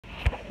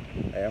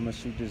Hey, I'm gonna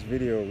shoot this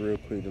video real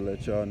quick to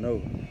let y'all know.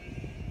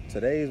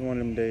 Today is one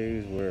of them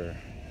days where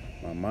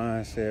my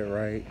mindset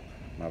right,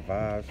 my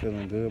vibe's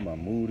feeling good, my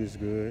mood is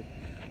good.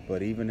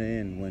 But even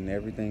then, when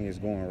everything is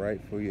going right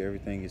for you,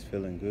 everything is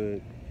feeling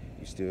good,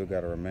 you still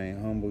gotta remain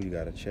humble. You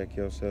gotta check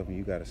yourself, and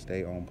you gotta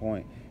stay on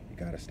point. You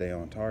gotta stay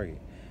on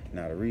target.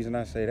 Now, the reason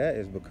I say that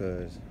is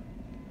because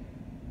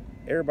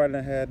everybody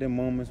done had them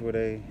moments where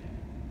they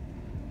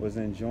was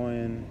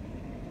enjoying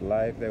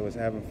life, they was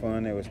having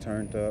fun, they was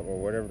turned up, or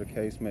whatever the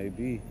case may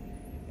be.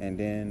 And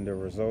then the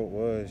result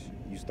was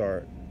you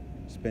start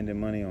spending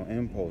money on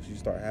impulse. You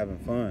start having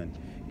fun.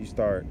 You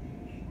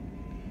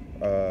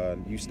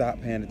stop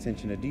paying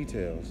attention to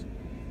details.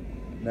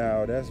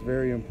 Now that's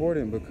very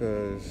important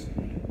because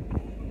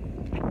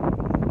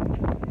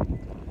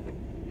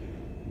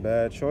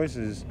bad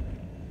choices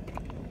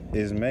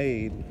is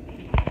made.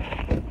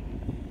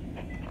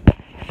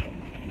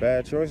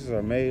 Bad choices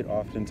are made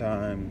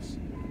oftentimes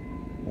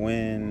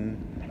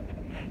when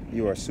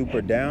you are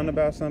super down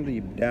about something, you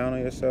down on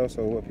yourself.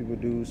 So what people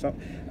do,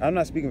 I'm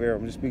not speaking for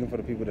everyone, I'm just speaking for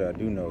the people that I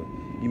do know.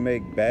 You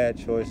make bad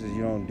choices,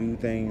 you don't do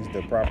things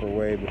the proper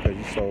way because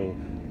you're so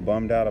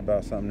bummed out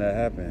about something that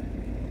happened.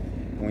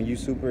 When you're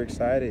super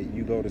excited,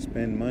 you go to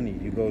spend money,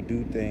 you go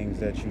do things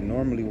that you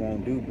normally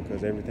won't do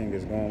because everything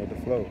is going with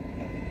the flow.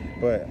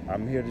 But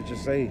I'm here to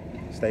just say,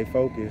 stay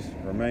focused,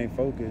 remain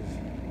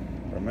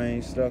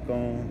stuck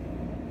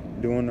on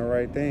doing the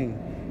right thing,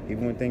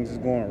 even when things is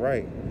going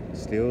right.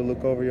 Still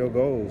look over your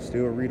goals,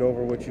 still read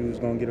over what you was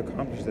gonna get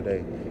accomplished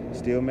today,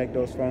 still make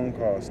those phone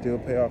calls, still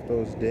pay off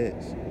those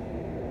debts.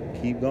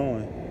 Keep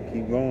going,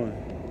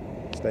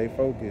 stay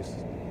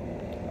focused.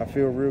 I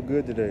feel real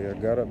good today. I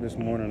got up this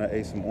morning, I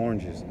ate some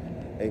oranges.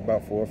 Ate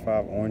about 4 or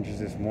 5 oranges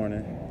this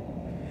morning.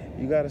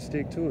 You gotta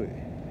stick to it.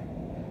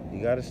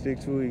 You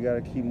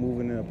gotta keep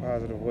moving in a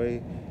positive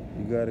way.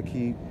 You gotta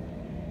keep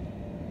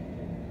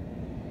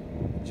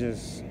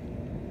just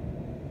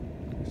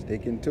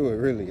sticking to it,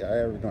 really. I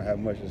really don't have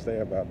much to say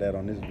about that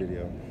on this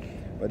video.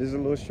 But this is a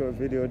little short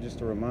video just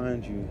to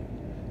remind you,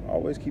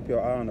 always keep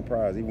your eye on the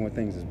prize, even when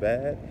things is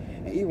bad.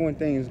 And even when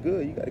things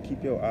good, you gotta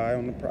keep your eye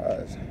on the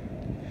prize.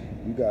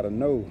 You gotta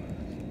know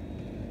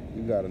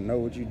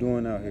what you're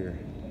doing out here.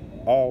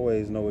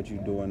 Always know what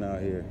you're doing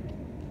out here.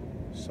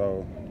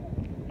 So,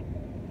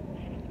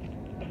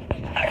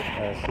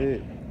 that's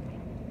it.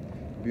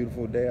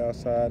 Beautiful day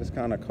outside. It's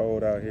kind of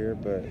cold out here,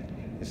 but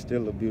it's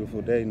still a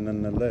beautiful day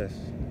nonetheless.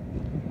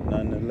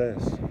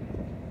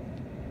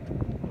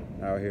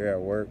 Out here at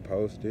work,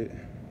 posted.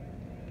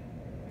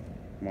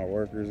 My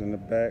workers in the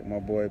back, my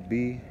boy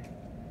B,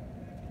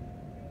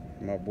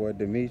 my boy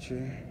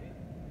Dimitri.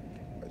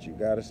 But you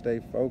gotta stay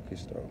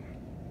focused though.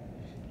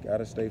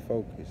 Gotta stay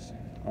focused.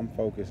 I'm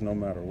focused no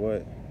matter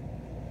what.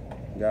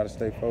 Gotta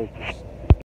stay focused.